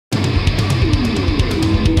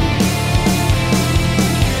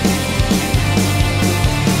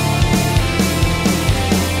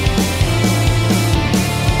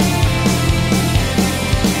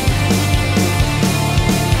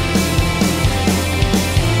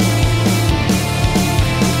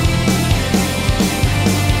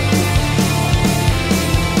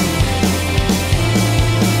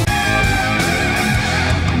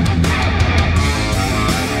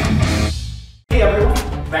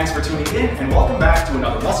Thanks for tuning in and welcome back to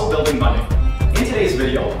another Muscle Building Monday. In today's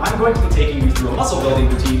video, I'm going to be taking you through a muscle building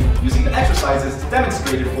routine using the exercises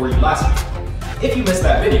demonstrated for you last week. If you missed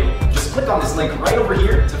that video, just click on this link right over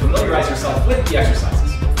here to familiarize yourself with the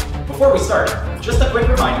exercises. Before we start, just a quick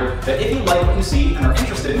reminder that if you like what you see and are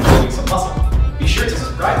interested in building some muscle, be sure to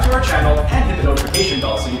subscribe to our channel and hit the notification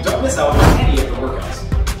bell so you don't miss out on any of the workouts.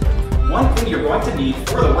 One thing you're going to need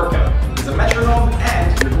for the workout is a metronome,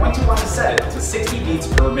 and you're going to want to set it to 60 beats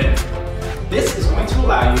per minute. This is going to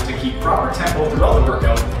allow you to keep proper tempo throughout the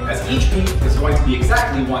workout, as each beat is going to be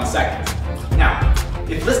exactly 1 second. Now,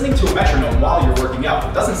 if listening to a metronome while you're working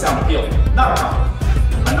out doesn't sound appealing, not a problem.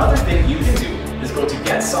 Another thing you can do is go to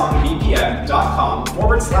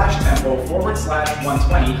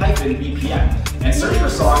getsongbpm.com/tempo/120-BPM and search for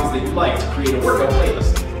songs that you like to create a workout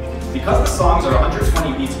playlist. Because the songs are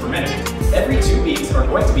 120 beats per minute, every 2 beats are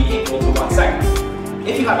going to be equal to 1 second.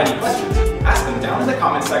 If you have any questions, ask them down in the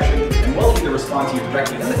comment section and we'll either respond to you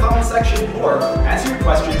directly in the comment section or answer your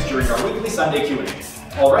questions during our weekly Sunday Q&A.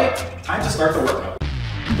 Alright, time to start the workout.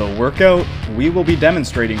 The workout we will be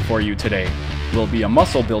demonstrating for you today will be a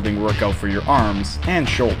muscle building workout for your arms and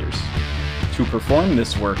shoulders. To perform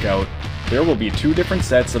this workout, there will be 2 different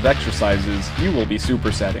sets of exercises you will be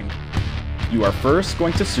supersetting. You are first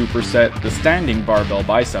going to superset the Standing Barbell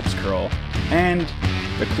Biceps Curl and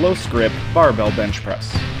the Close-Grip Barbell Bench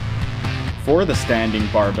Press. For the Standing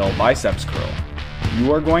Barbell Biceps Curl,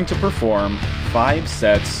 you are going to perform 5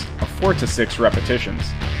 sets of 4 to 6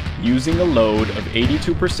 repetitions using a load of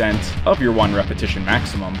 82% of your 1 repetition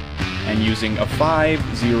maximum and using a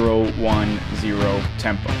 5-0-1-0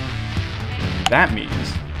 tempo. That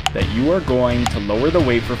means that you are going to lower the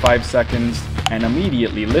weight for 5 seconds and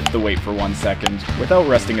immediately lift the weight for 1 second without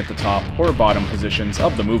resting at the top or bottom positions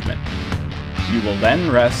of the movement. You will then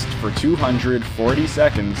rest for 240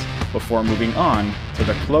 seconds before moving on to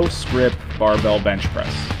the Close-Grip Barbell Bench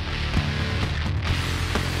Press.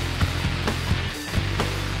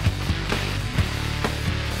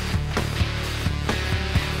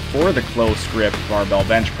 For the Close-Grip Barbell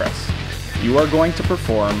Bench Press, you are going to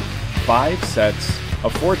perform 5 sets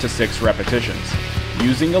of 4 to 6 repetitions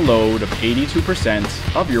using a load of 82%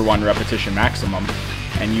 of your 1 repetition maximum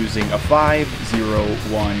and using a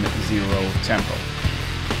 5-0-1-0 tempo.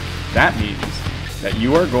 That means that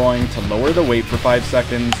you are going to lower the weight for 5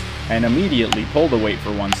 seconds and immediately pull the weight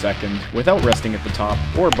for 1 second without resting at the top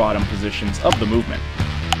or bottom positions of the movement.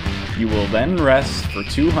 You will then rest for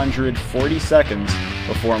 240 seconds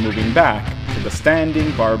before moving back to the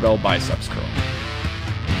Standing Barbell Biceps Curl.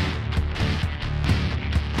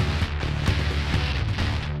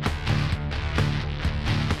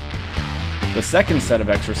 The second set of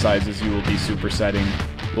exercises you will be supersetting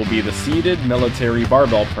will be the seated military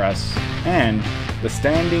barbell press and the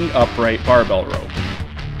standing upright barbell row.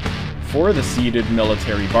 For the seated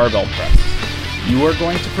military barbell press, you are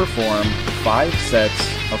going to perform 5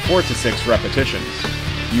 sets of 4 to 6 repetitions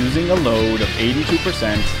using a load of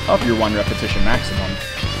 82% of your 1 repetition maximum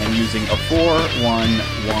and using a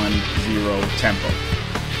 4-1-1-0 tempo.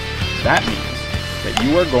 That means that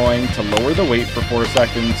you are going to lower the weight for 4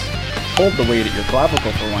 seconds, hold the weight at your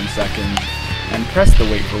clavicle for 1 second, and press the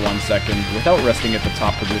weight for 1 second without resting at the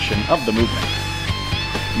top position of the movement.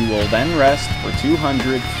 You will then rest for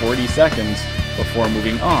 240 seconds before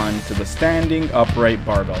moving on to the standing upright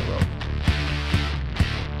barbell row.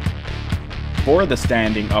 For the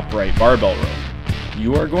standing upright barbell row,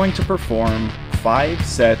 you are going to perform 5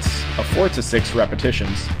 sets of 4 to 6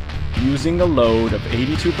 repetitions using a load of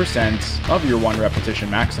 82% of your 1 repetition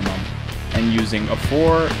maximum and using a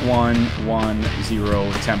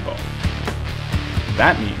 4-1-1-0 tempo.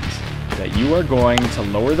 That means that you are going to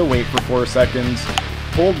lower the weight for 4 seconds,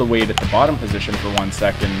 hold the weight at the bottom position for 1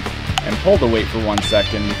 second, and pull the weight for 1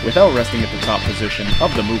 second without resting at the top position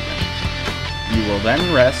of the movement. You will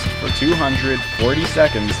then rest for 240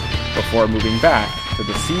 seconds before moving back to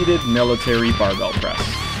the seated military barbell press.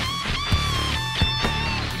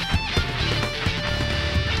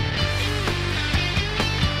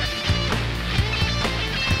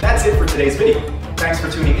 That's it for today's video. Thanks for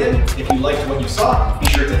tuning in. If you liked what you saw, be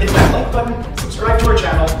sure to hit that like button, subscribe to our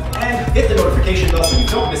channel, and hit the notification bell so you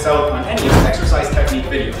don't miss out on any of the exercise technique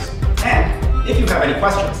videos. And if you have any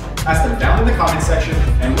questions, ask them down in the comment section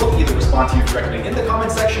and we'll either respond to you directly in the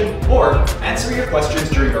comment section or answer your questions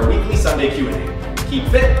during our weekly Sunday Q&A. Keep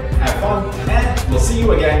fit, have fun, and we'll see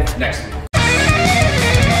you again next week.